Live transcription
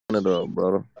it up,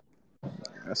 brother.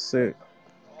 That's it.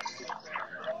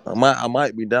 I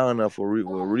might be down there for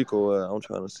Rico. I'm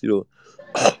trying to see though.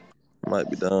 I might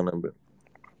be down there, but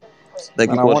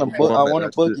thank you Man, I for want to book. I performing want to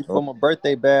that book shit, you though. for my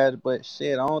birthday bash, but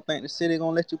shit, I don't think the city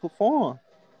gonna let you perform.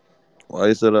 Why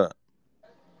you said that?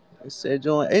 They said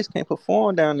you and Ace can't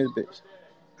perform down this bitch.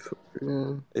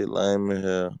 They lame in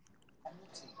here.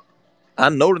 I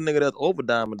know the nigga that's over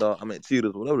Diamond Dog. I mean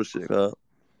Cheetahs, whatever the shit called.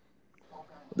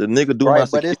 The nigga do my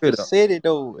Right, but it's the security. city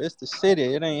though. It's the city.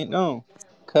 It ain't no.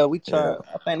 Cause we Yeah. tried.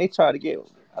 I think they tried to get.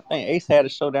 I think Ace had a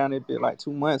show down there bit like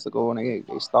 2 months ago, and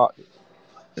they stopped it.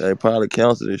 Yeah, they probably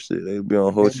canceled this shit. They be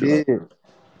on whole They shit like. did.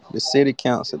 The city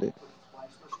canceled it.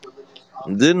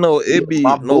 Didn't know Yeah, it be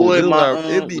my no boy, real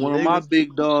it be one of my niggas.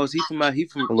 big dogs. He from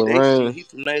Lorraine. he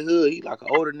from their hood. He like an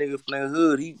older nigga from their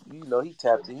hood. He he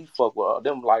tapped in. He fuck with all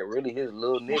them like really his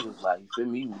little niggas. Like you feel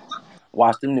me? He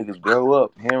watch them niggas grow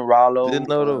up. Him, Didn't Rollo,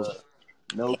 know though.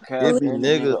 no cap, It be and the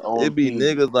niggas. nigga It be OMP,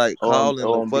 niggas like calling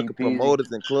the fucking OMBP.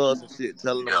 promoters and clubs and shit,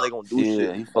 telling them they gonna do shit.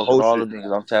 Yeah, he The fuck with whole all shit. them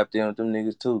niggas. I'm tapped in with them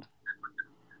niggas too.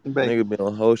 Babe. Nigga be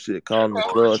on whole shit, calling the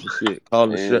clubs and shit,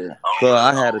 calling the shit. Yeah, Cause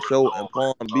I had a show in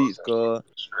Palm Beach, cause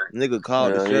nigga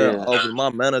called the hell sheriff yeah. office. My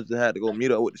manager had to go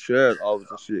meet up with the sheriff's office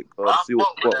and shit, cause to see what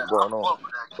the fuck was going on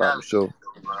about the show.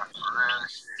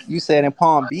 You said in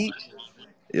Palm Beach.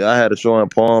 Yeah, I had a show in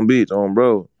Palm Beach on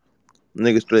bro.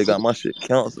 Nigga straight got my shit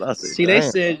canceled. I said, See, they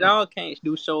damn. said y'all can't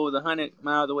do shows 100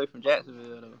 miles away from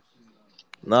Jacksonville though.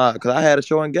 Nah, cause I had a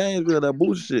show in Gainesville, that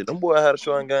bullshit shit. Them boy had a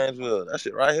show in Gainesville. That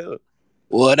shit right here.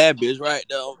 Well, that bitch right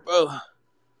there, bro.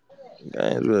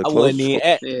 Gainesville I close wasn't as fuck. even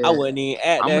at. I Yeah, wasn't even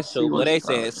at I'ma that see show, but what's they said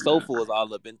poppin', man. Sofa was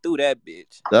all up and through that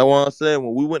bitch. That's what I'm saying.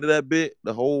 When we went to that bit,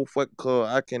 the whole fucking club,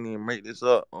 I can't even make this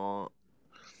up.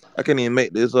 I can't even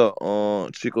make this up,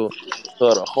 Chico.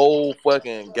 So the whole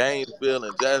fucking Gainesville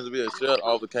and Jacksonville shut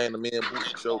off came to me and Boot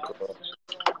the show, cuz.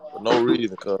 For no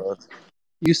reason, cuz.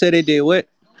 You said they did what?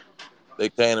 They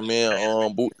came to me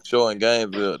and Boot the show in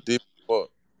Gainesville. Deep fuck.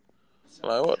 I'm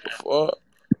like, what the fuck?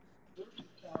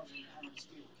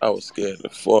 I was scared the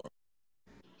fuck.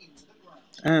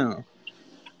 Damn.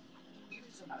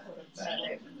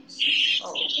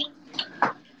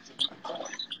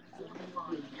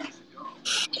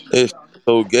 It's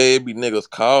so gay, it be niggas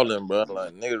calling, bro.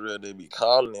 Like, niggas really they be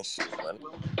calling and shit, man.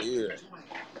 Yeah.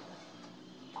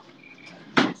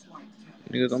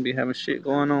 Niggas don't be having shit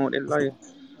going on with their life.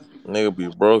 Nigga be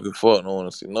broke as fuck. Don't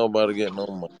want to see nobody get no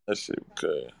money. That shit be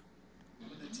crazy.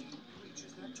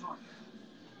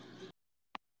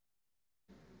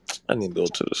 I need to go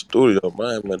to the studio, but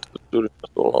I ain't been to the studio in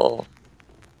so long.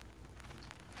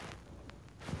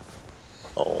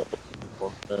 Oh,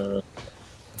 man.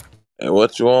 And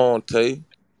what you on, Tay?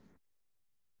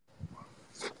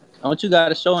 Don't you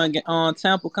got a show on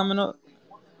Tampa coming up?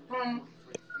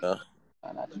 Yeah.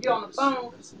 You on the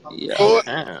phone? Yeah. Oh,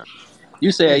 damn.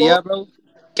 You said yeah, bro.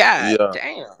 God Yeah.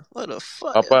 damn. What the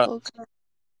fuck? Pop out.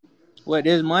 What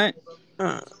this month?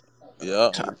 Yeah.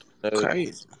 Top Hey,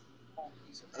 crazy.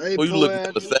 Hey, who you poor looking ass.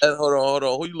 at? Assassin? Hold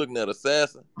on. Who you looking at?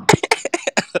 Assassin?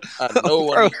 I know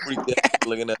one of Bro. these freak ass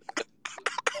looking at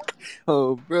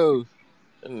Oh, bro.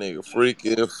 that nigga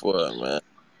freaky as fuck, man.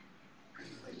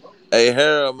 Hey,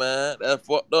 Harold, man. That's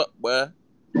fucked up, boy.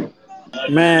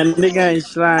 Man, nigga ain't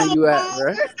slime you out,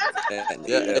 bro. That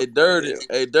Yeah, nigga. hey, dirty.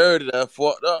 Hey, dirty. That's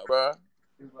fucked up, bro.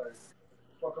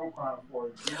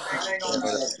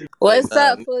 Hey, What's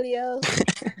up, man. Foolio?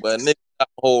 But nigga got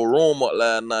the whole room up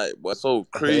last night, boy. So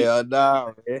creepy. Hell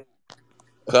nah, man.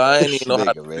 Cause I ain't even know how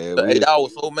to Nigga, fix man. that. Hey, We y'all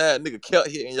was so mad. Nigga kept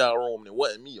hitting y'all room and it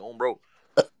wasn't me, on bro.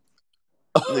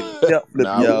 Nigga kept flipping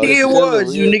nah, we y'all Nigga, it was shit. chilling.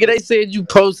 was you, We nigga. They said you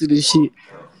posted this shit.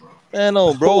 Man,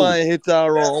 on bro, I Who? ain't hit y'all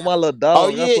wrong. On my little Oh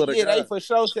dog, I yeah, swear to yeah. They God. for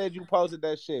sure said you posted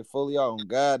that shit fully on.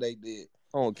 God, they did.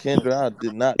 On Kendra, I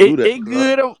did not do It, that, it cuz.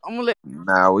 good. I'm gonna let.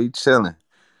 Nah, we chilling.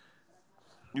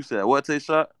 You said what, take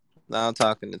shot? Now I'm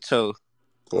talking to Cho.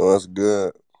 Oh, that's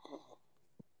good.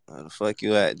 Where the fuck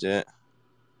you at, Jet?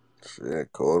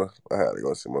 Shit, Coda. I had to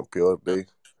go see my PhD.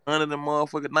 100 and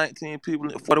motherfucking 19 people,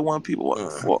 41 people. What the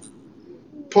fuck?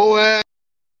 Poor ass.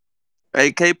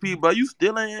 Hey, KP, bro, you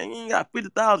still ain't got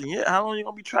 50,000 yet. How long you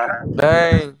gonna be trapping?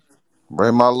 Dang.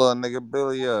 Bring my little nigga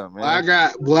Billy up, Boy, I man.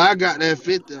 got that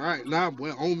 50 right now,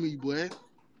 boy, on me, boy.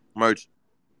 Merch.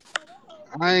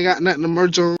 I ain't got nothing to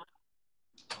merch on.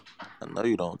 I know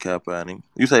you don't cap at him.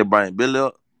 You say Brian Billy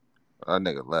up? That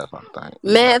nigga left, I think.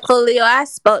 Man, Foolio, I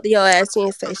spoke to your ass. You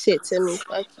didn't say shit to me.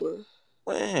 Fuck you.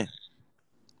 When?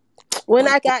 When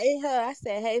I got in here, I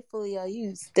said, hey, Foolio,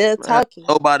 you still Man, talking.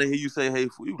 nobody hear you say, hey,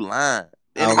 fool, you lying.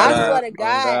 Oh I Anybody swear God, to oh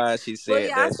God. God, she Foolio,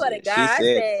 said I that swear to shit. She God, I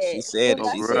said, said, she said it. Foolio, oh,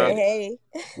 I She bro. said, said it. hey.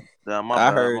 Damn, my I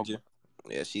bad. heard you.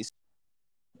 Yeah, she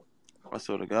I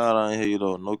swear to God, I ain't hear you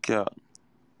though. No cap.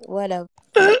 Whatever.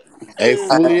 Hey,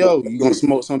 Foolio, you gonna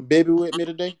smoke some baby with me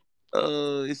today?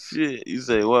 Shit. You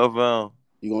say what, fam?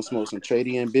 You gonna smoke some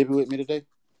Tradie and baby with me today?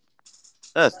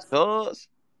 That's Shotzz.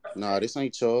 Nah, this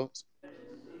ain't Charles.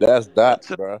 That's Man, Dot,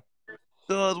 bro.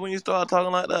 Shotzz when you start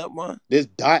talking like that, man. This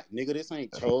Dot, nigga, this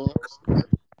ain't Charles.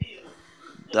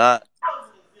 Dot.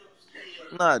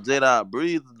 Nah, JDot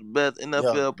Breezy is the best Yeah,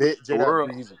 NFL player bit in the JDot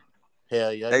world. Breezy.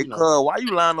 Hell yeah, Hey, you know. cuz, why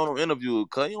you lying on them interviews?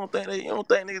 Cuz, you don't think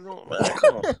niggas don't, man,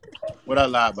 come on. What I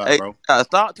lie about, Hey, bro?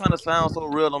 stop trying to sound so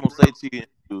real on them say cheating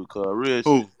interviews, cuz, real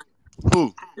Who? shit.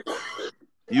 Who?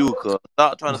 You, cuz,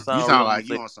 stop trying to You sound real sound on them like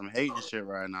you say. on some hating shit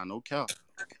right now. No cap.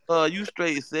 You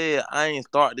straight said I ain't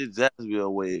start this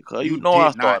Jacksonville way, cuz. You You know I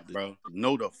did not, started it. bro.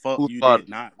 No, the fuck Who you did started it?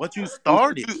 not. What you Who,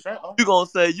 started? you, Shut up. you gonna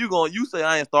say, you say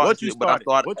I ain't started What you shit, but I started?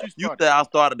 started. What you You started? said I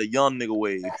started the young nigga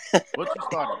wave. What you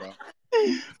started, bro?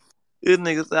 This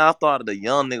nigga said I started the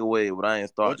young nigga wave, but I ain't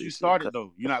What started you this shit, started cuz.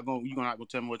 though? You not gonna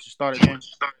tell me what you started then?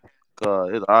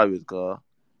 Cuz, it's obvious, cuz.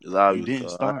 It's You obvious, didn't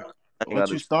cuz. I start. ain't What got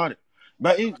you to. started?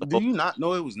 But do you not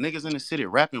know it was niggas in the city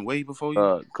rapping way before you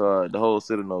The whole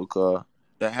city know, cuz.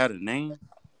 that had a name?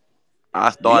 I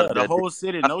Yeah, started the that. whole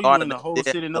city I know you, started and the that whole dead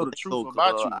city know nigga the truth lingo, cuz.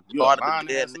 about I you. You a started the lying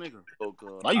dead ass nigga nigga. lingo, cuz.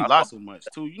 Why you I lie started so much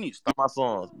too? You need to stop. my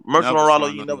songs. Merchant Never on Rollo,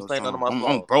 saw you ain't none of never your sang none of songs. my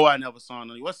I'm songs. bro. I never saw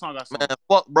none of you. What song I Man, sung?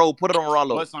 fuck, bro. Put it on What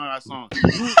Rollo. song I sung?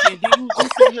 You and then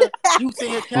you sit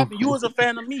here capping. You was a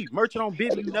fan of me. Merchant on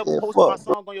Bibby. You never Yeah, posted my fuck,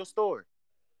 bro. song on your story.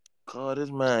 Cuz,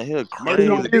 this man here Merchant crazy,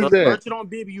 on Who is cuz. Bibby. that? Merchant on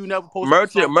Bibby. You never posted the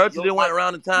Merchant, song on Merchant your then went life.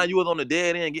 around the time you was on the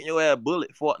dead end getting your ass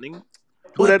bullet, fuck, nigga.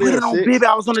 Who But that put it is? on Six? Bibby.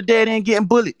 I was on the dead end getting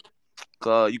bullied.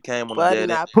 Cuz, you came on the But dead end.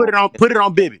 not Put it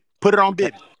on Bibby. Put it on You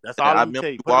came Bibby. That's there. all I I'm gonna remember tell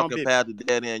you. you Put it on walking Bibby. past the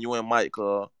dead end. You and Mike,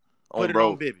 cuz. Put On it on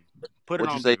bro. Bibby. Put it What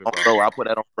you on say Bibby, on bro. bro? I put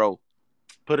that on bro.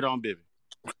 Put it on Bibby.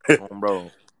 On bro.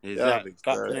 Y'all Exactly. niggas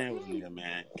Stop crazy. playing with a nigga,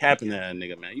 man. Capping that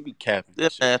nigga, man. You be capping This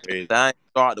that shit man crazy. said I ain't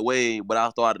start the wave, but I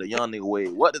started the young nigga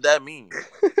wave. What does that mean?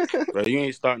 Bro, you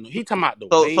ain't starting. He talking about the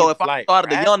So wave if I like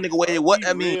started the young rapping, nigga bro. wave, what Be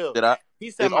that mean? real. Did I?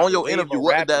 He's It's talking about on the your wave interview. of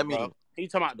What does rapping, that bro. mean? He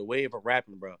talking about the wave of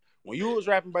rapping, bro. When you was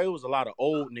rapping, bro, it was a lot of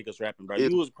old niggas rapping, bro.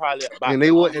 It's You was probably about And the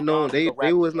they only wasn't young on. nigga They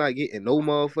rapping, was bro. not getting no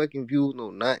motherfucking views, no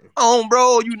nothing. on,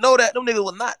 bro. You know that them niggas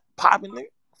was not popping, nigga.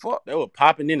 Fuck. They were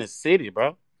popping in the city,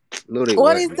 bro. No, they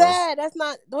what is wasn't, bro. that? That's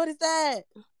not what is that?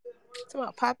 It's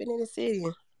about popping in the city.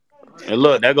 And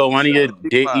look, there go one of your Be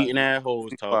dick quiet, eating nigga.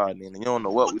 assholes Be quiet, talking. nigga. You don't know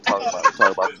what we talking about. We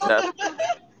talking about some Jackson.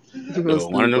 There go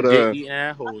one of Stupid them dick eating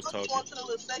assholes talking.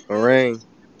 Rain.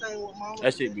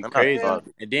 That shit be Man, I crazy.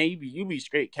 started. And then you be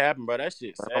straight capping, bro. That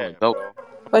shit Man, I'm a sad, dope. bro.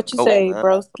 What you Dope, say, man.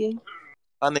 broski?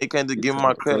 I nigga can't just You give me talking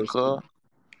my about credit, broski? cuz.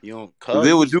 You don't, If cuz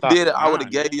it you need was to you stop did it, I would have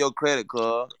lying, gave man. you your credit,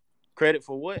 cuz. Credit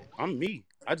for what? I'm me.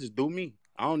 I just do me.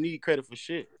 I don't need credit for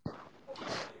shit.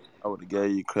 I would have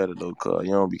gave you credit though, cuz.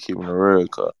 You don't be keeping it real,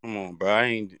 cuz. Come on, bro.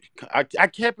 I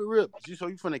kept it real. So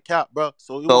you finna cap, bro.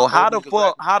 So it So wasn't old niggas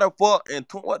rapping. how the fuck, and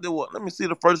what they what? Let me see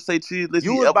the first say cheese list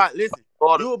You he was ever about listen.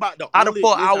 started. You was about the How the only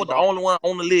fuck I listen, was the bro. only one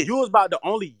on the You list? was about the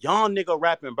only young nigga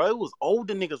rapping, bro. It was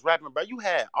older niggas rapping, bro. You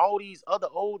had all these other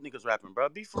old niggas rapping, bro.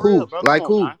 Be for real, Who? bro. Come Like on,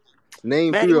 who? now.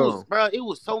 Name Man, 3 of them. it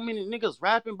was so many niggas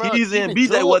rapping, bro. Keezy and Even BJ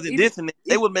Jug, wasn't dissing it.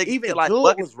 They was making shit like Jug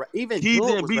bucket. was even Keezy Jug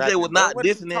and was BJ was rapping, bro. not What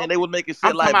is you dissing it, and they talking? was making shit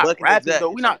I'm talking like about Bucket and rapping Jack though.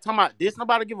 and We shit. not talking about this.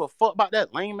 Nobody give a fuck about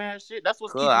that lame ass shit. That's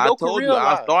what's Cuz keeping I your told career you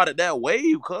I alive. started that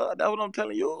wave, cuz. That's what I'm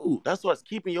telling you. That's what's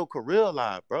keeping your career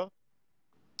alive, bro.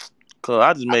 Cuz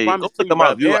I just I made go promise to look you, at my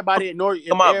bro. view. Look If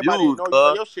at my everybody views, ignore you, bro,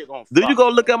 cuz. your shit gonna Do you flop, go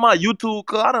cuz. look at my YouTube,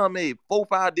 cuz? I done made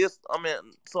 4-5 this. I mean,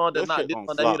 songs Your that not shit this gonna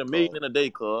one that hit flop, a cuz. million in a day,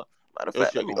 cuz. Matter of Your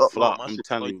fact, let shit me gonna upload flop. my I'm shit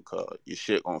telling for you. you, cuz. Your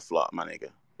shit gonna flop, my nigga.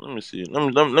 Let me see. Let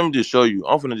me just show you.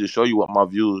 I'm finna just show you what my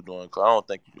views doing, cuz I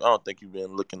don't think you've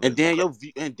been looking at And it. then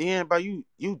Okay. bro, you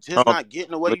I just don't not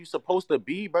getting the way you supposed to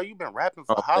be, bro. You been rapping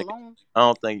I for don't how think long? I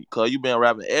don't think cuz you been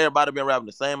rapping. Everybody been rapping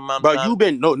the same amount of Bro, time. you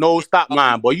been no stop On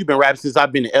lying, boy. You been rapping since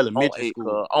I've been in elementary 8, school.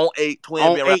 cuz. On 8, Twin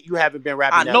On been rapping. 8, you haven't been I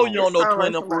rapping that know you long. It don't know sound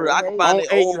Twin like them for real. somebody hating. On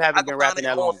 8, you I haven't can been find rapping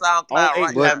their that old long. On SoundCloud 8,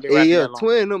 right you now. But haven't been hey, rapping yeah, that long.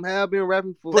 twin them have been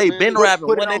rapping for They man. been rapping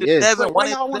Put it on. 187, But why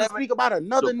y'all want to 187, speak about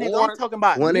another the nigga? I'm born. talking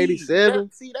about me.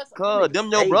 187. See, that's them Cuz, niggas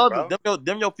them your fake, brothers. bro.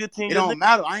 Them your 15 It year don't niggas.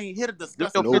 matter. I ain't here to Them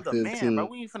discuss your No 15. another man, bro. 15.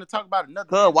 We ain't finna talk about another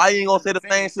Cuz, man. why They you ain't ain't here gonna to say the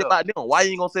defend same shit themselves. about them? Why you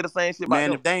ain't gonna say the same shit about Man,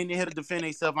 them? if they ain't here to defend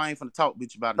themselves, I ain't finna talk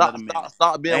bitch about another man.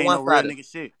 Stop That being ain't one no real sided. nigga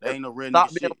shit. That ain't no real nigga Stop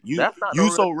being. shit. You That's not no you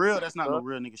real so nigga real, shit, that's not no cuz.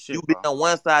 real nigga You shit, being bro. on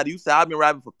one side. You say I've been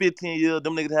rapping for 15 years.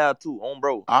 Them niggas have too, on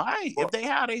bro. Alright, if Fuck. they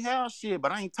have shit,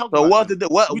 but I ain't talking So about them.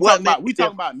 what made We me talking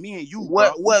different? about me and you,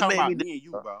 bro. We What talking made me about different? me and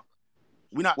you, bro.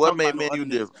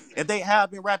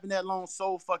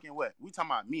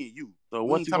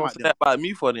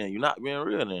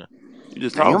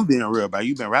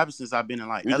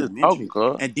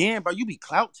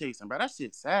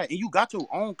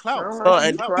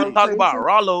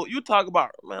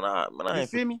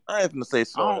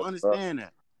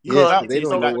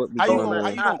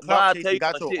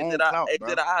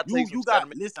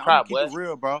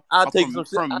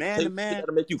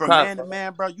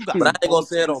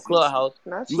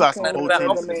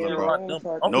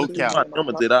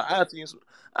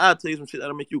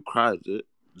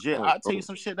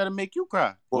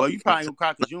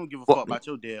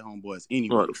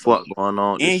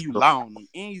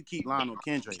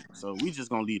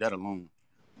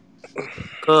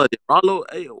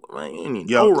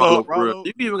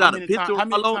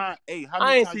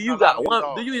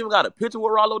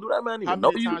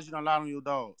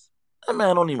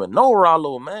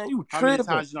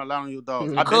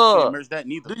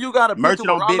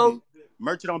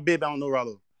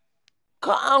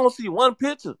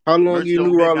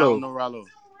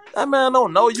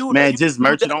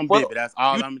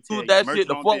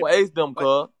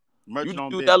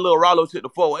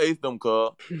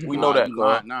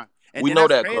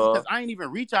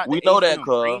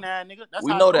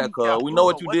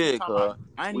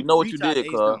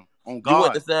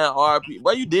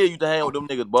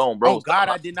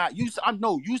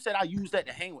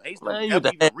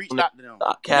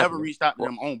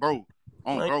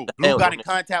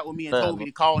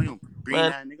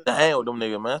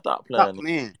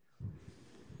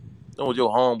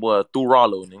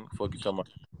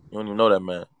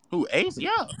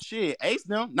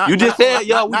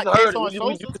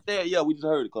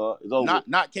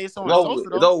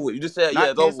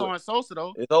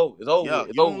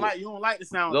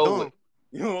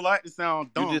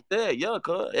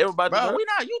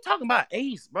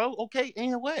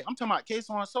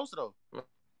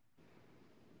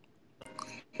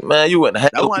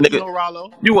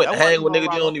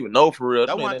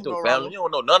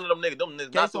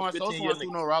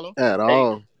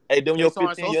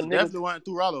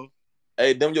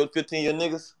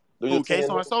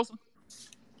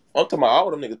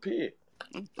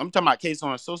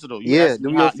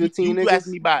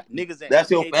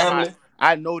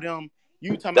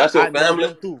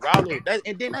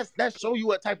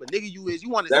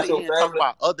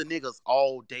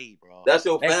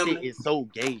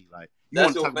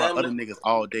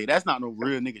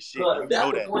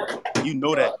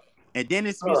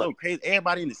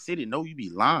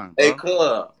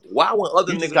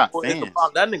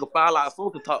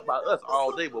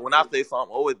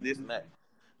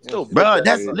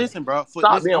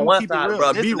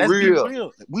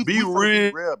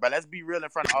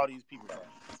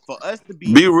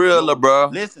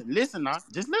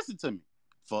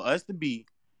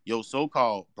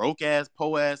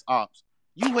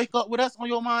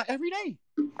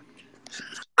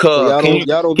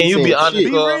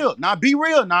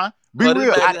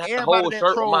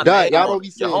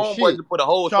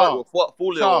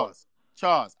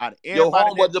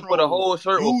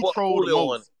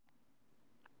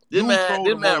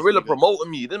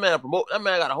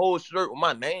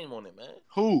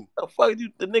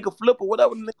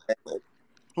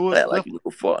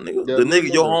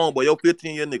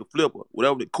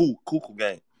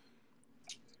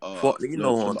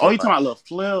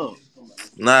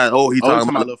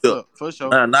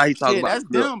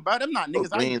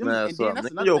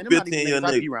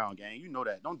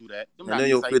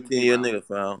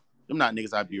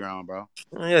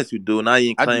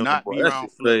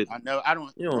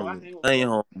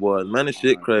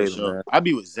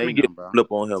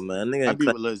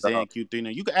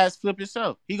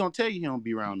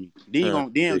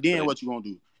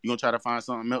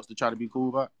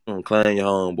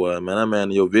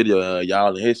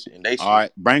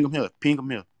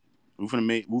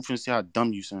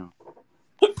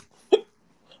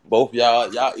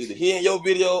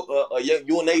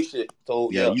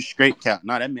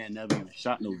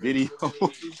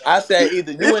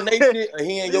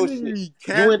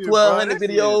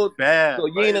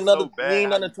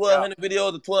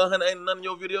 videos? The 1200 ain't none of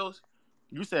your videos?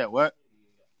 You said what?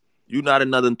 You not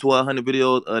another 1200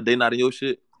 videos? They not in your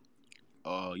shit?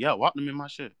 Yeah, walk them in my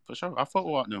shit for sure. I fuck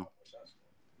with walk them.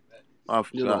 I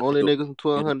You're the forgot. only niggas from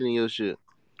 1200 in your shit.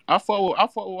 I fuck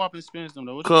with walk and spins them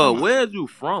though. What you Cuz, talking about? where's you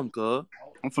from, cuz?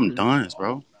 I'm from Duns,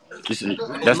 bro.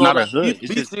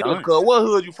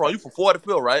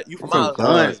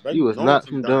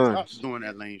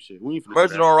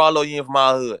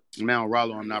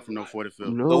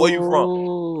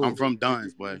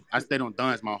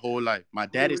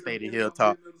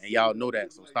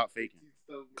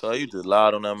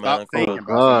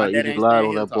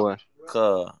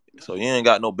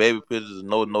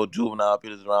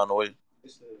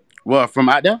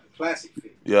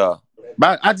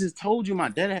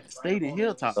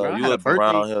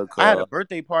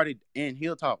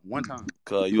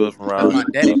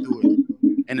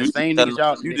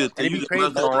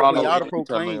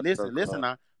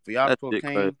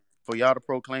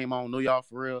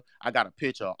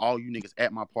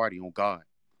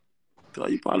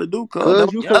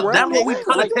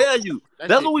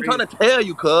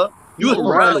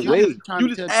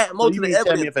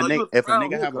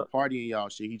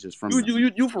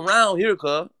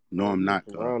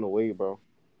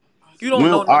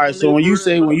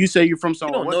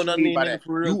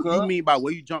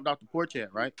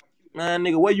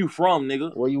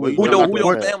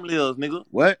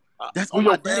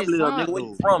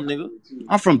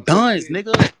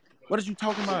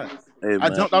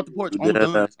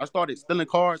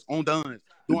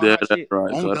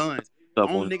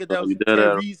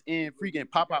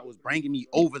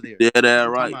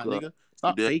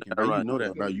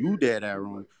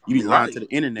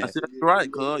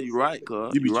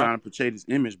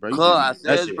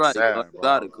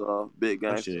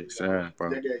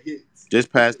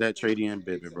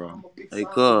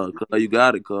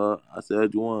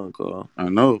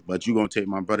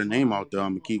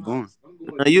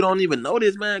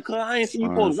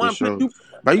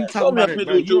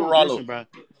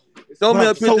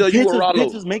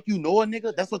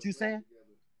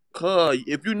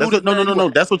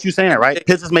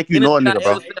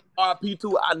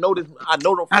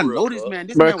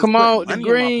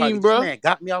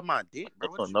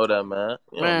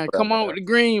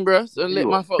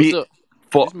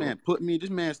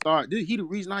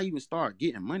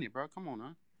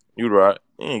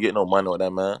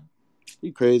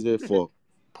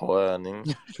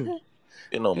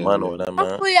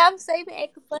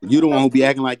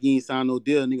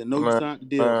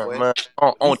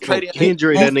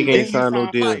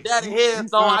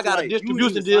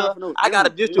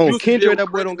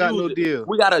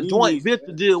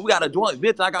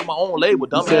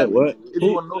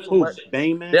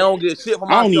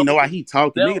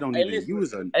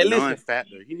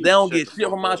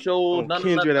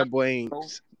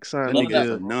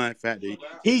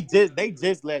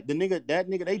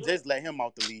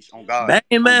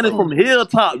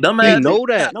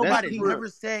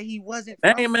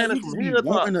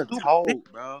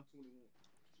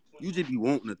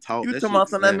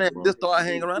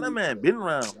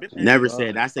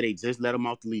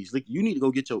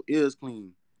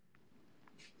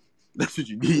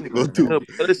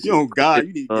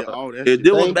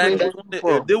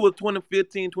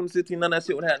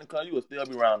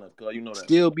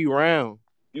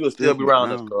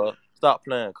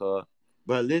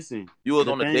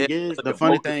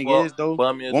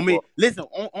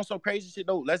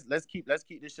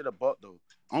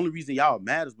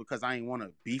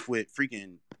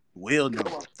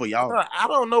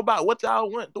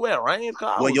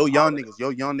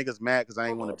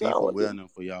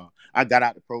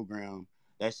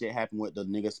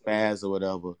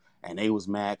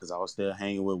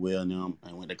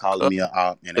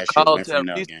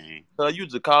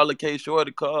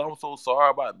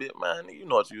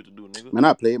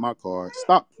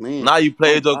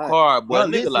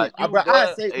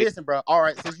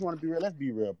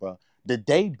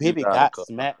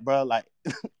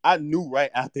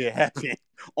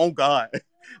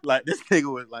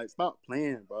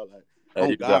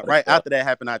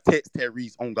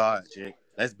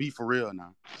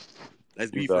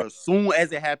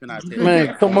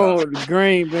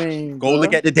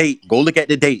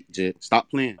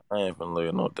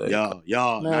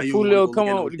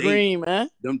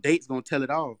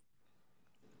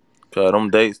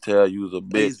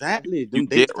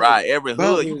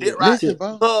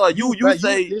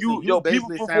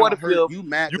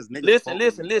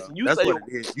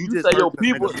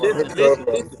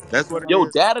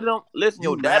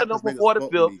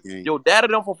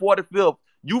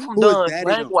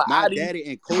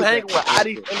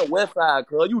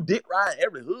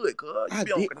 I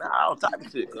be on did. canal type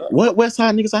of shit, cuz. What West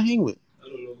Side niggas I hang with?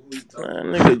 Man,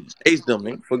 nigga, Ace them,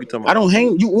 nigga. Fuck you talking I about? don't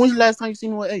hang. You. When's the last time you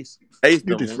seen me with Ace? Ace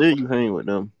You them, just nigga. said you hang with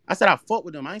them. I said I fuck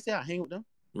with them. I ain't say I hang with them.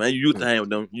 Man, you used to hang with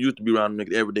them. You used to be around them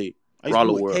niggas every day. I used to be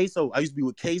Rollo with World. Queso. I used to be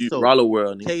with Queso. Rollo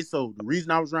World, nigga. Queso. The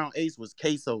reason I was around Ace was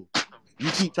Queso. You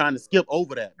keep trying to skip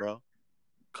over that, bro.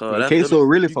 Man, Queso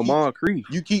really from Moncrief.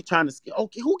 You keep trying to skip.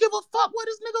 Okay, who give a fuck where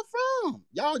this nigga from?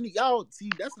 Y'all see,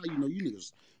 that's how you know you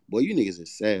niggas. Boy, you niggas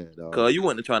is sad, dog. Cause you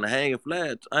wasn't trying to hang it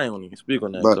flat. I ain't gonna even speak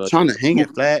on that. But trying to hang it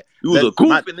flat. You was a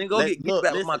goofy nigga. Go get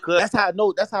back with my cousin. That's how I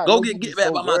know. That's how I go know get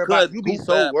back by my cousin. You be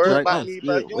so worried about me,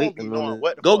 bro. You don't be knowing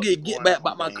what the go fuck get back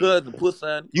by my cousin.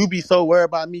 Pussy. You be so worried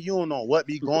about me. You don't know what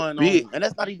be going on, and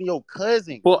that's not even your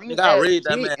cousin. Fuck, I raised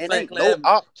that man. And ain't no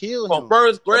op kill him from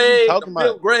first grade to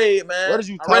fifth grade, man. What is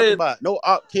you talking about? No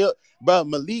op kill. Bro,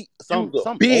 Malik, some old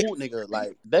nigga,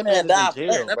 like that man is in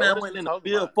jail. That man went in the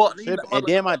field, and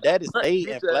then my dad is stayed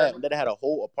in flat, and then I had a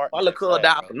whole apartment. My little cuz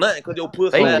died for nothing because your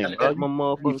pussy faking,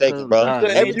 bro. You faking, bro.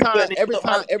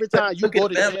 Every time you go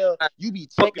to jail, you be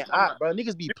checking out, bro.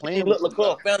 Niggas be playing with you.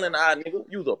 Look, family and I, nigga.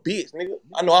 You was a bitch, nigga.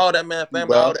 I know all that man family.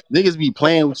 Bro, all that. Niggas be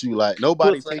playing with you like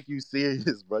nobody take you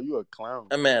serious, bro. You a clown.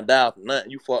 That man died for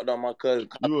nothing. You fucked on my cousin.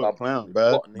 You a clown,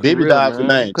 bro. Baby died for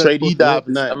nothing. Trey D died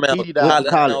for nothing. Petey died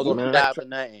for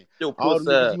nothing. All the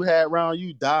niggas you had around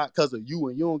you died because of you,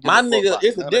 and you don't get my nigga.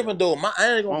 It's a different though.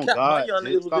 I ain't gonna cap. My young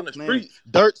niggas was in the streets.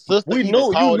 Dirt sister. We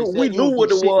knew what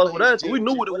it was with us. We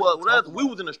knew what it was with us. We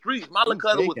was in the streets. My little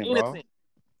cousin was innocent.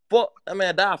 Fuck, that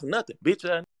man died for nothing, bitch.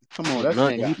 Come on, that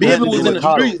Baby was in the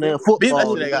streets.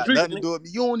 Baby got nothing to do with me.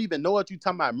 You don't even know what you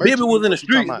talking about. Baby was in the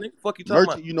streets. Nigga. Fuck you talking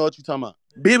about? You know what you talking about?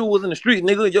 Baby was in the street,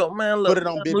 nigga. Yo, man, look. Put it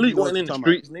on Baby. Malik wasn't in the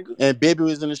streets, nigga. And Baby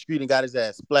was in the street and got his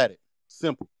ass splattered.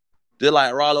 Simple. Just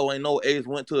like Rollo ain't no Ace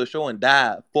went to a show and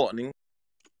died. Fuck, nigga.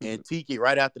 And Tiki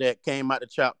right after that came out the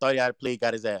trap, thought he had to play,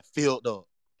 got his ass filled up.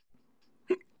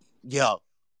 Yeah,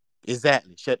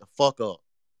 exactly. Shut the fuck up.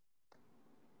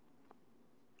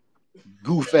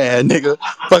 Goof ass nigga.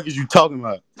 Fuck is you talking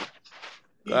about?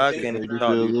 I can't even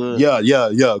talk to you.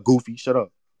 Yeah, Goofy. Shut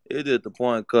up. It's just the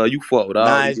point, cuz you fuck with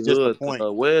all these just the point.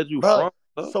 Where's you from?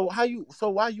 So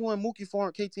why you and Mookie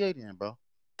formed KTA then, bro?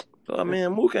 I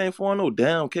mean, Mook ain't for no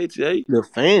damn KTA. The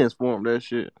fans formed that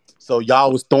shit. So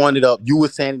y'all was throwing it up. You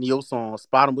was saying in your song.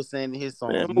 Spottom was saying in his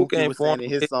song. Man, Mookie was saying in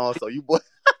his song. So you boy.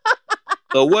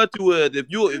 So what you would if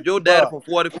your dad from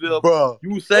 45th, bro,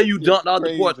 you say you jumped out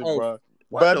the porch on.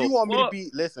 Bro, if you want me to be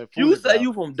you say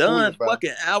you from Dunn's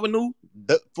fucking Avenue.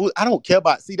 I don't care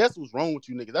about. See, that's what's wrong with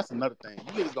you niggas. That's another thing.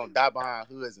 You niggas gonna die behind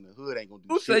hoods, and the hood ain't gonna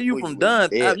do shit. You say you from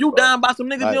Dunn's. You dying by some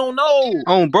niggas you don't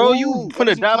know. Bro, you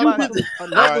finna die by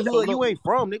another hood you ain't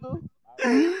from, nigga.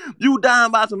 You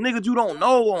dying by some niggas you don't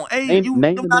know on age. You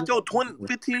not your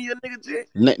 15-year nigga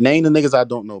shit. Name the niggas I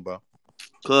don't know, bro.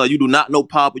 Cuz you do not know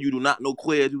Papa, you do not know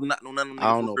Quez, you do not know none of them niggas.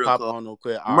 I don't know Papa, I don't know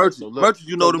Quez. Merchant,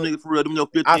 you know them niggas for real. Them your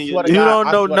 15 years. You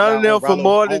don't know none of them for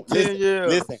more than 10 years.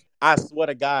 Listen, I swear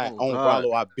to God, on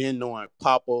Rollo, I've been knowing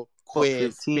Papa,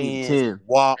 Quez, Spence,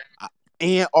 Walk,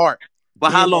 and Art.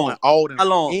 But how long? How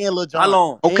long? And Lil John. How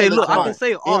long? Okay, look, I can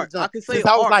say Art. I can say since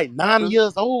I was like 9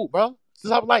 years old, bro.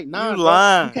 Since I was like 9. You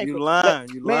lying. You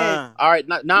lying. All right,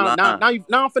 now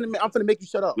I'm finna make you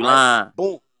shut up. You lying.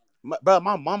 Boom. My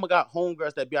mama got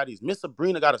homegirls that be out these. Miss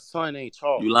Sabrina got a son named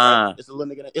Charles. You lying. Right? It's a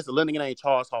little nigga named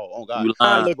Charles Hall. Oh God. You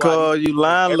lying. You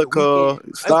lying, look.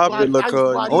 Stop it, look.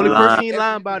 Only person you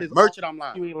lying about is Merchant. I'm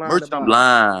lying. Merchant. I'm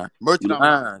lying. Merchant. I'm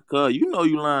lying. Cuz you know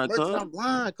you lying, cuz. Merchant. I'm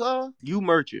lying, cuz. You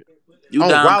merchant. You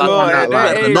down by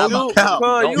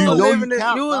you was living in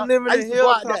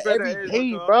Hilltop every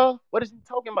day, bro. What is you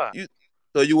talking about?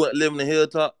 So you wasn't living in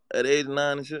Hilltop at age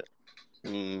 9 and shit?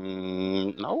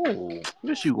 No.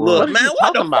 Yes, you was. Look, man,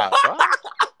 what the fuck?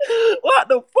 What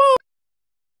the fuck?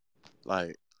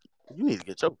 Like, you need to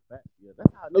get your back. Yeah,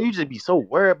 that's how I know you just be so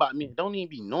worried about me. Don't even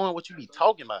be knowing what you be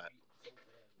talking about.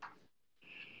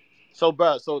 So,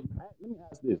 bro, let me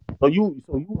ask this. So you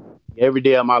every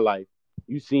day of my life,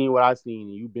 you seen what I seen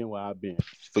and you been where I've been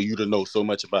for you to know so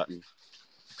much about me.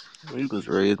 You was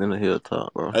raised in the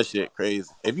Hilltop, bro. That shit crazy.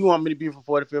 If you want me to be from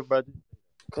 45th, brother.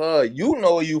 Cuz you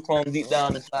know you from deep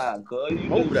down inside, cuz.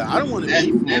 I don't want to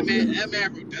be from over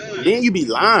there. Then you be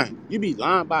lying. You be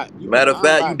lying by. Matter of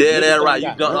fact, you dead ass right. You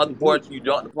jumped out the porch. You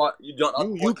jumped the porch.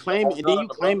 You claim it, and then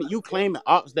you claim it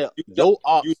ops that your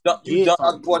ops. You jumped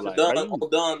out the porch and done on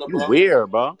Duns, bro. You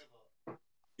weird, bro.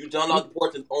 You jumped out the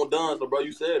porch on Duns, bro.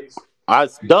 You said it.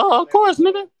 Of course,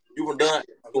 nigga. You from Duns.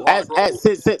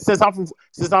 Since I'm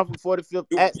from 45th,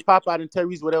 ask Pop out and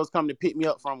Terry's where they was coming to pick me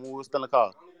up from when we was still in the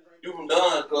car. You from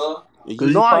Duns, cuz.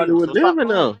 You know I was living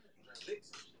there.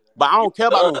 But I don't care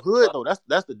about no hood though.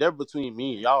 That's the difference between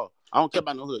me and y'all.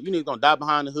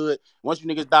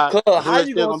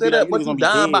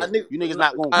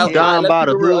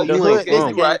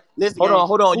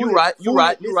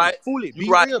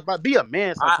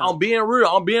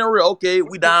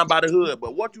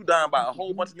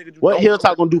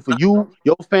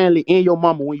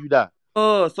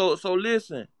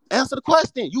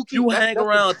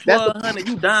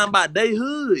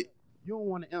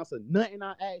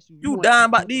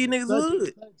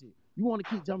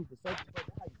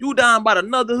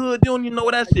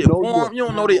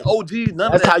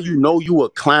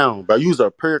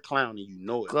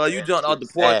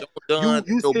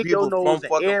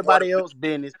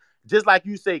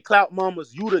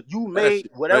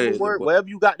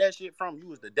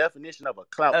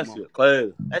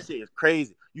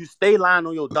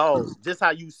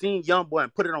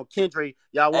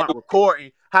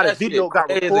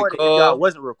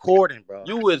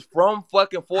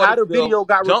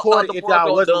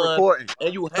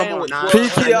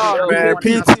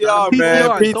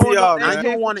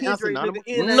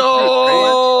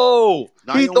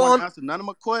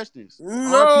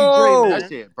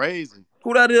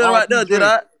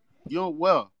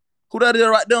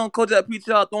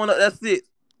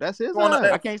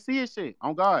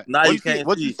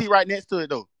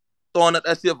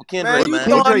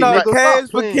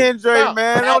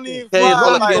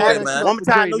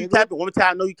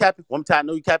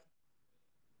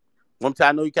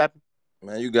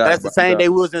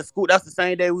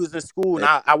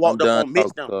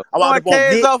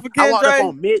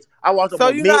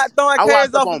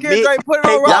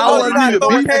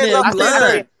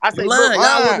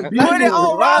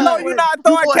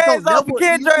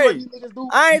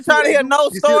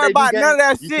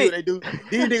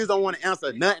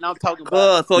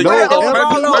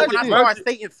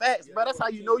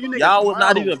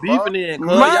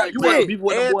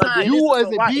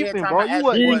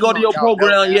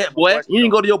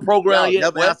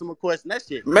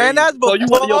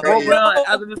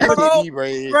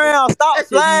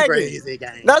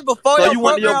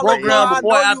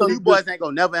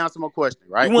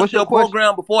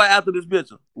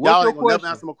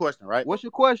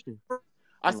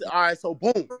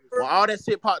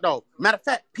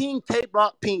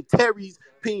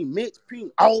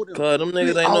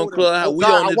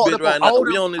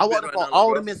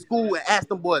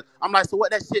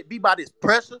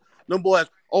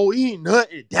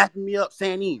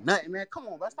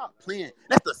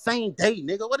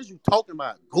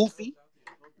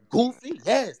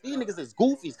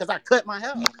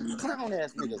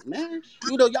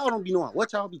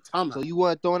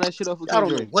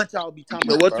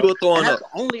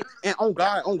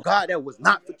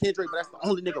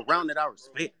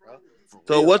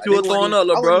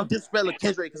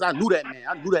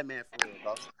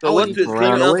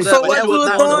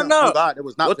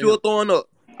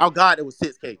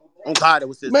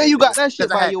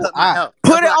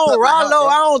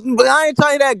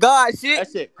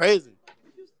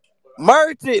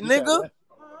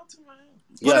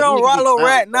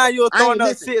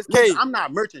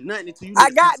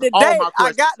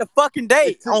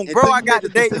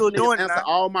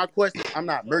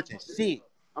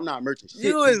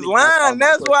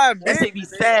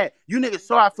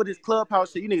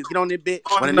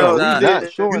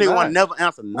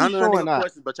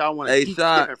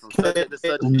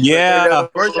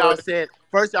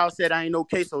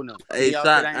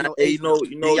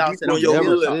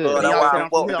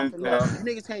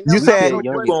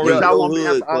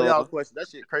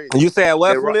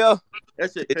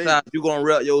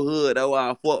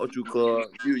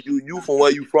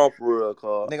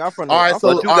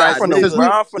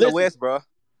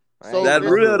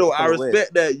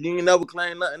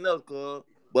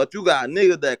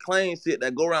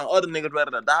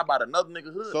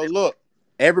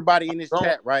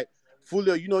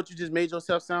 what you just made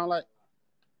yourself sound like?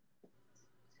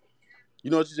 You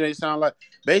know what you just made it sound like?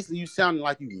 Basically, you sounding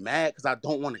like you mad because I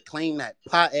don't want to claim that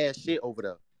pot ass shit over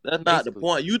there. That's not the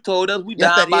point. You told us we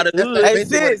Yes, down by the hood. Hey,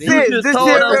 sis, You just this told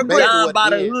shit us real we quick. down by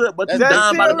the hood, but you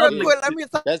down by the other real quick. Let me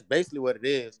talk. That's basically what it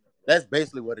is. That's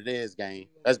basically what it is, gang.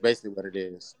 That's basically what it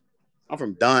is. I'm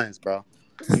from Duns, bro.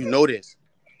 You know this.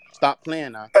 Stop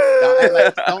playing now. Don't act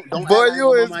like Boy,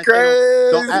 you is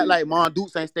crazy. Don't act like Mom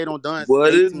Dukes ain't stayed on Duns.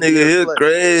 Boy, this 18 nigga years here plus.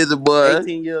 crazy, boy.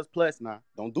 18 years plus now.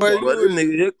 Don't do Boy, that. Boy, this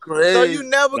nigga here crazy. So you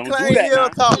never Don't claim do that heel now.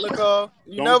 talk, look.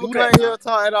 You Don't never do claim that heel now.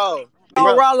 talk at all. Bro.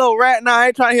 Oh, Rollo, right now, I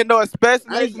ain't trying to hear no I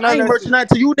specialist. ain't merching nothing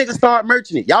till you niggas start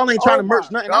merching it. Y'all ain't trying to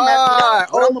merch nothing. I'm asking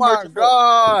y'all what I'm merching for.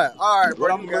 All right, bro,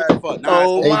 What I'm you got merching it. for. Nah,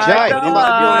 it's Oh gonna Hey, my be Jai, but I'm about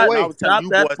to be on the God. and I way. was telling Stop you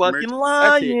that boys to merch. fucking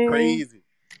That shit lying. crazy.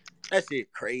 That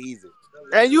shit crazy.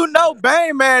 And you know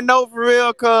Bang Man know for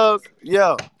real, cause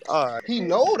yeah. Alright. He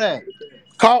know that.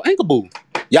 Call Inkaboo.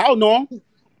 Y'all know him.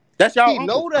 That's y'all He uncle.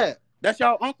 know that. That's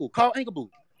y'all uncle. Call Inkaboo.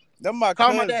 That's my Call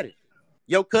cousin. my daddy.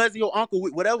 Your cousin, your uncle,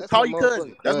 whatever. That's Call my your cousin.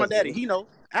 motherfucking That's my cousin. daddy. He know.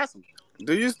 Ask him.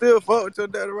 Do you still fuck with your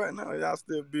daddy right now? Y'all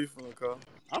still beefing, cuz?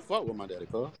 I fuck with my daddy,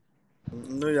 cuz. I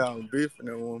knew y'all was beefing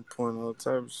at one point, all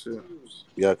type of shit.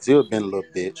 Yeah, cause he was been a little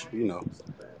bitch, you know.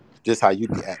 Just how you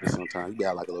be acting sometimes. You be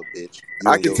acting like a little bitch.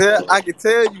 I can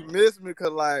tell you miss me,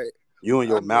 cause like You and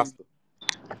your master.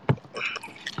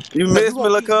 You miss me,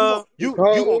 look up. You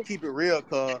gonna keep it real,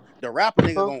 cuz the rapper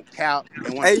nigga gonna count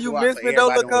and want to you show out miss for me though,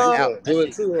 everybody look on the up. app.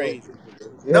 That shit be crazy.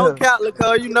 Yeah. Don't count, look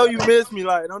up. You know you miss me,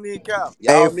 like don't even count.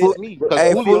 Y'all miss me, cause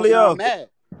Foolio sound Foolio. mad.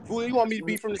 Foolio, you want me to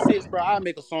be from the six, bro? I'll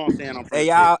make a song saying I'm from Hey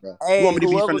the six, y'all, bro. You want hey me to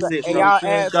be whoever from the got, six, hey bro? y'all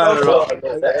add Sosa up.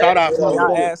 Shout out Hey, y'all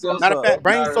Foolio. add Sosa Matter of up. fact,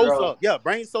 bring Sosa up. Yeah,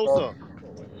 bring Sosa up.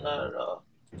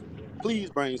 Please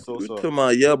bring You Sosa up. talking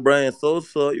about your brain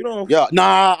Sosa? You don't. Yeah,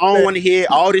 nah, I don't want to hear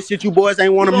all this shit. You boys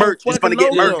ain't want You to don't merch. It's fucking finna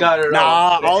get know merch. him.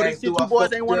 Nah, all this shit you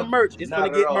boys ain't want to merch. It's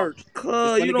finna get merch. It's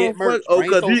Cuz you finna get don't fuck. merch. Oh, Bring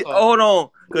cause he. Sosa up. Hold on.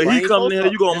 Cause he Bring coming in Sosa here.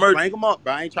 up. You gonna Just merch. bring him up,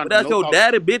 bro. I ain't trying But to do that's no your talking.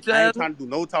 daddy, bitch I ass. ain't trying to do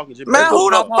no talking. Just Man, bring That's your him who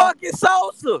the up. papa. fuck is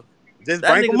Sosa? Just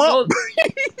That bring him nigga up. so.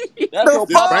 That's The your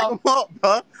Just bring fuck? papa. him up,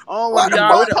 bro. I don't want What to He the do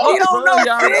no fuck? already He talking. up, don't cuz. know He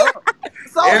already shit. up.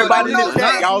 Sosa Everybody don't in the know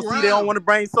chat, shit. y'all see they don't want to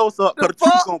bring Sosa up The because the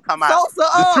truth fuck? gonna come out. Sosa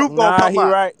The up. truth gonna Nah, come he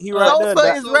out. right there.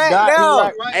 Sosa is right Dot, he now.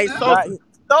 right. Hey, Dot, Sosa.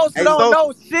 Sosa Hey, don't Sosa.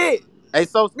 know shit. Hey,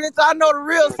 Sosa. Bitch, I know the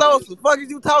real Sosa. Fuck is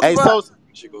you talking Hey, about? Sosa.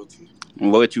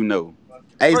 What you know?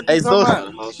 Hey, Fuck you hey, talking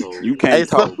Sosa. about? You Hey, can't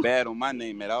Sosa. talk bad on my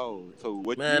name at all. So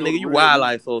what you Man, know nigga, the you real wild me?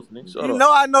 like Sosa, nigga. Shut You up.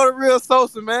 know I know the real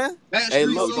Sosa, man. Hey,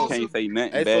 So look. you can't say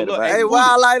nothing Hey, so bad look. about Hey, Hey, me. Foolio.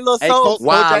 wild like little Hey, Sosa.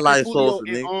 Wild Cojack and like Foolio Sosa,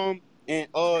 nigga.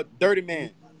 and Dirty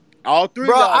Man. All three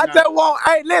Bro, of y'all I now. just want,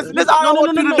 hey, listen, this Listen, all no, I no, no,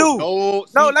 want no, you to no, do. no.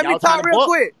 No, See, let me y'all trying talk to real buck.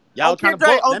 quick. Y'all trying to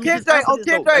buck. Let me just answer this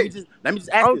though. Let me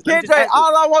just ask this. Let me just ask this.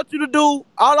 All I want you to do,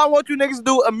 all I want you niggas to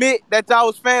do, admit that y'all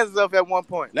was fans of at one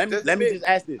point. Just Let me admit just it.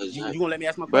 ask this. You gonna let me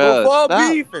ask my question? Bruh, Before stop.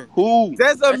 beefing. Who?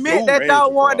 Just That shit admit that crazy,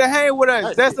 y'all wanted bro. to hang with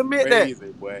us. That Just shit admit that.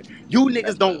 crazy, boy. You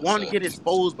niggas don't want to get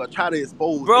exposed, but try to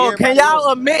expose Bro, can everybody else.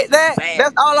 y'all admit That shit that? sad.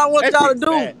 That's all I want That y'all to shit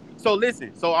do. sad. So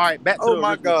listen. So all right, back to Oh the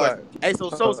my original God. question. Hey, so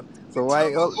Sosa, so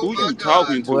why? Oh, Who you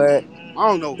talking to? boy, I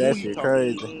don't know who that he shit talking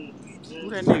to. crazy. Who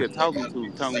that nigga talking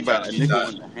to? Talking about a nigga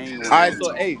wanting to hang All with right, him.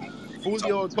 so hey,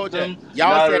 Foolio and Cojack,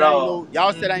 y'all said I ain't know.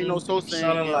 Y'all said I ain't know Sosa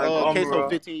and Queso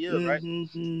 15 years, right?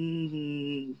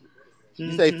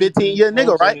 You say 15-year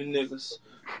nigga, right?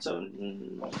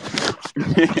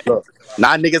 Look,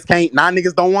 now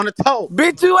niggas don't want to talk.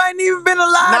 Bitch, you ain't even been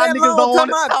alive Now that niggas long. don't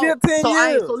want Talking to about talk. 15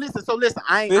 years. So listen,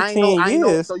 I ain't 15 know.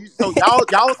 years. So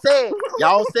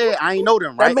y'all said I ain't know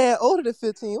them, That right? man older than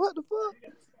 15. What the fuck?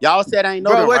 Y'all said I ain't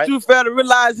know Bro, them, what right? you fail to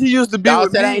realize, he used to be Y'all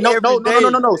with said I me ain't know. every day.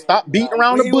 No. Stop beating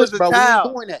around When the he bush, was a bro. We ain't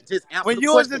child. doing that. Just answer When the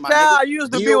you was a question, my nigga. child, you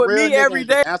used to Be be a with real me nigga every and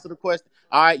just day. answer the question.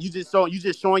 All right, you just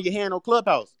showing your hand on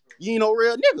Clubhouse. You ain't no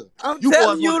real nigga. I'm You boys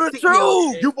telling want you to the sit here.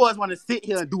 truth. You boys want to sit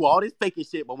here and do all this faking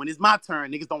shit, but when it's my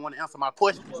turn, niggas don't want to answer my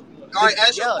questions. All right,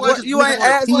 ask your What question. you Niggas ain't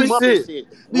want to asked me team up and shit. shit.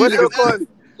 These What's your niggas. question?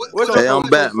 What's your Hey, question? I'm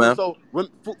back, man.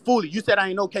 Foolio, you said I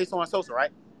ain't no Queso on Sosa, right?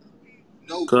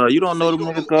 No. Cuz you You don't say know you them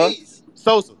don't niggas, know cuz. Ace.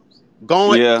 Sosa,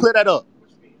 go and Yeah. clear that up.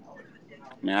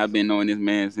 Man, I've been knowing this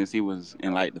man since he was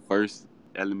in like the first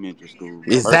elementary school,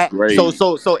 first Exact. grade.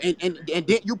 And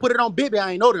then you put it on Bibby.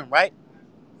 I ain't know them, right?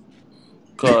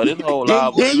 Cuz this whole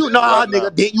live on Then you YouTube nah, right nigga. now.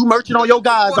 Then you merchant on your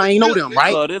guys. I ain't know them,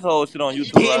 right? Cuz this whole shit on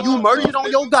YouTube Then right you now, cuz. merchant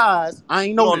on your guys. I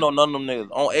ain't You know don't them. know none of them niggas.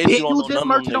 On Ace, you Then don't you know just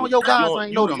none of them merchant on niggas. your guys. I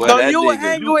ain't know them, But So right? that you were nigga.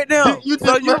 hanging with Then them. you So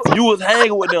just merchant. You was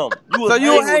hanging with them. You was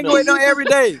you were hanging with hanging them. with them every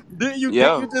day. Then you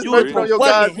Yeah, just You was merchant pretty. on from your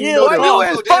guys. fucking You know Boy, them. you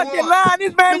hilltop. is Oh, day fucking one. lying.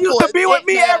 This man Them used to boys, be with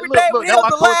me every day look, when he that's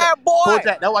was why a lab boy.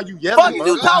 Kojak, that's why you yelling, Fuck is Oh, bro.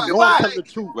 you Cause you God. talking know I'm about? telling Hey, the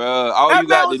truth. Bruh, all That you man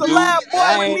got to was a do. lab boy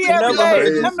I with ain't me That every never shit day.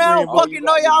 heard you That crazy. man scream. don't All you fucking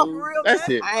know got to y'all for do. real, That man.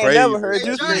 shit I ain't never crazy. heard hey,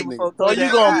 you Johnny. scream before So you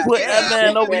Kodak gonna died. put that Yeah.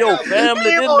 man over your family?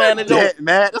 These This boys man is your dead,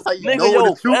 man. That's how you nigga, know when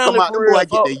the your truth come family out. for Them real. boys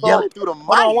get to So yelling through the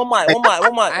hold on, mic.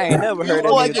 one mic. I ain't never These heard that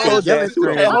boys nigga get to Kodak yelling through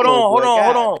the Hey, scream hold mic. before, on, hold boy. on,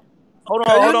 hold God. on. Hold Cause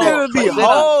on, you hold on. niggas be So listen,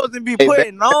 hoes and be Hey, back.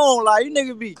 putting on. Like, you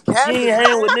niggas be you ain't capping.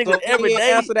 hanging with niggas So why you every ain't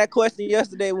day. answer that question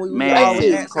yesterday when we That always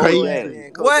shit Man, asking your ass crazy. Kodak.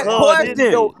 then, What Kodak? Cause this question?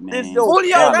 your Man,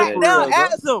 Foolio family right Kodak. for now. real, bro.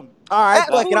 Ask him. All right,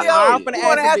 Ask fuck it. Foolio. I'm Shit. finna He ask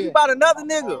wanna it ask you then. about another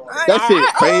nigga. That I shit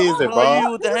ain't ask him. crazy, Cause you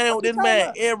bro. used to hang Fuck with you this talking man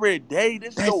about? every day.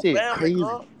 This is That your shit family, crazy.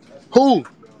 cuz. Who?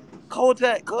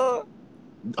 Kojack, cuz.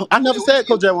 I never said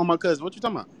Kojak was my cousin. What you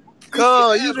talking about?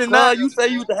 Cuz, you did not. You say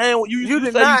you used to hang with You you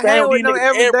did say you used not to hang hang with with these them niggas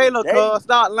every every day, look, day. cuz.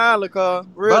 Stop lying, look, cuz.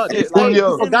 Real Bro, shit. this Like, man,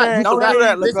 you Foolio. This forgot. You man don't do forgot.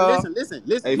 that, look, crazy. cuz. Listen.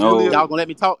 Hey, No, Y'all Foolio. gonna let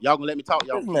me talk. Y'all gonna let me talk.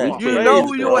 This you man You know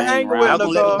who crazy crazy, you to were bro. hang hanging with, around Y'all look, gonna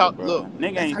with let me cuz. us, talk. bro. Look,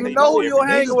 Nigga that's ain't how You say know who shit, you were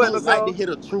bro. hanging niggas with, don't look, like to cuz. hear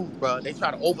the truth, bro. They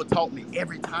try to overtalk me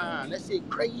every time. That shit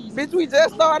crazy. Bitch, we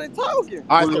just started talking.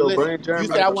 All right, so Foolio, listen. bring You Germany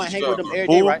said I up. wasn't hanging with them every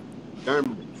day, Who? right?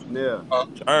 Germany. Yeah.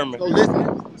 German. So listen,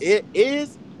 it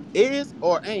is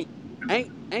or ain't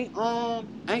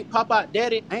Pop Out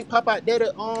Daddy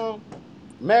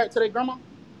married to their grandma?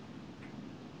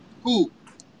 Who?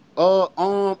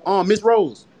 Miss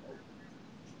Rose.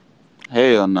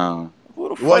 Hell no. Who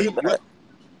the Well, fuck is he that?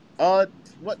 what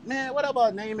what man? Whatever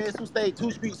her name is, who stayed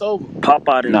 2 streets over. Pop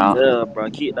out in Nah. jail, bro.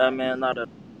 Keep that man out of.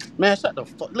 Man, shut the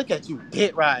fuck. Look at you,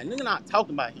 dead right. Nigga not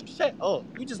talking about him. Shut up.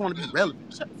 You just want to be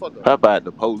relevant. Shut the fuck up. How about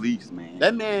the police, man?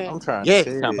 That man, I'm trying to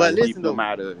tell yes. Talking But about you. listen keeping them though,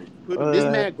 out of it. Put them this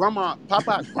in. What? man, grandma,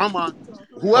 Papa, grandma,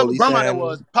 whoever Police grandma that and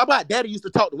was, Papa Daddy used to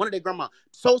talk to one of their grandma.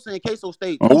 Sosa and Queso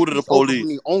stayed two Who to the streets over from police?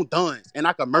 me on Duns, and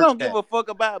I could I merch don't give that. a fuck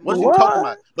about What is you Boo. talking what?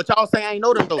 about? But y'all say I ain't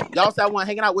know them though. Y'all say I wasn't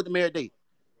hanging out with them every day.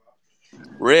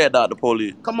 Red dot the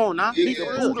police. Come on now, be Nigga, for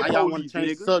Pooh real. the Now y'all want to police,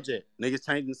 change the nigga. subject. Niggas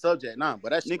changing the subject now,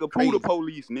 but that shit Nigga, Pooh the crazy.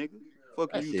 police, nigga.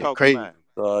 Fuck That you shit talking crazy.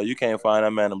 about? You can't find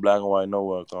that man in black and white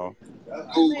nowhere, Tom.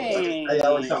 Man.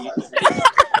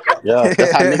 Yeah,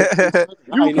 that's how niggas. That's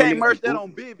how You you know can't niggas be merch that goofy.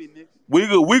 on Bibby,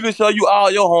 nigga. We could show you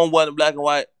all your homeboy in black and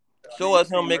white. Show Man, you us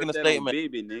him can't merch making a that on statement.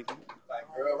 Bibby, nigga.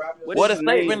 What What is a his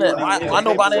name? statement that why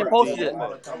nobody ain't posted Bibby it?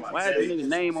 for? Why is the nigga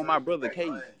name on my brother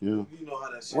case? Yeah.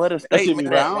 What a That shit be statement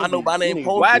right. that I why don't be. nobody These ain't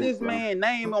niggas be Why posted goofy, it? this bro. man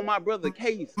name on my brother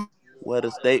case? What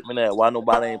a statement that why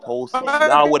nobody ain't posted it. Man,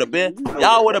 Man, you know the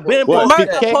Y'all would have been What? man, posted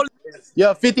the that. 50K? police.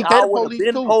 Yeah, 50K the Y'all would have police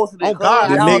been too. posted it, On cuz God,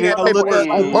 The I y'all seen nigga that got y'all look paperwork up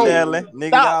on to bro. telling. man. Nigga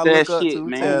Stop. y'all That look up shit, to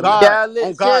On man. telling. God, Yeah,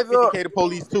 on let God, Chevy up, 50K the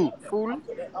police too. fool.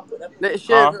 Let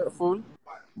Chevy huh? up, fool.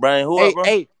 Bring who up, Hey, bro?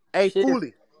 hey, hey, Chevy.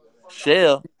 Foolie.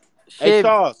 Shell. Hey, Chevy.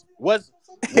 Charles. Oh, What's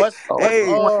Hey,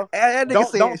 that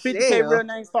nigga don't said 50K real shell.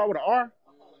 name start with an R?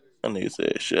 that nigga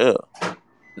said Shell.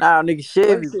 Nah, nigga, What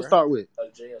Chevy, does shit bro. start with?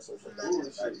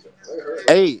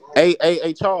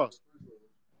 Hey, Charles.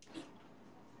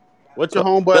 What's your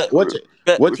Cuz homeboy?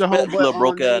 What's your respect me, homeboy little on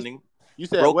broke ass name? nigga. You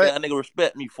said Broke what? ass nigga,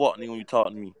 respect me, fuck nigga when you talk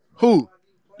to me. Who?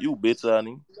 You bitch ass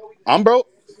nigga. I'm broke.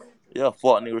 Yeah,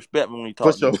 fuck nigga, respect me when you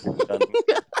For talk to me, sure. broke ass nigga.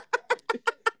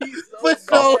 For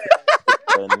Oh, sure.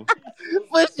 bitch ass nigga.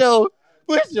 For sure.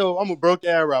 For sure. I'm a broke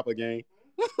ass rapper, gang.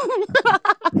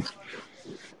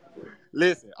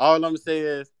 Listen, all I'm gonna say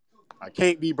is I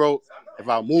can't be broke. If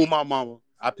I move my mama,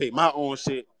 I pay my own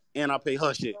shit and I pay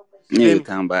her shit. You feel Nigga me?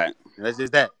 talking about. And that's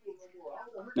just that.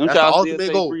 Don't That's the y'all still ultimate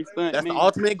say goal. free stunt, That's the man?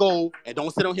 ultimate goal. And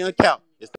don't sit on here and count.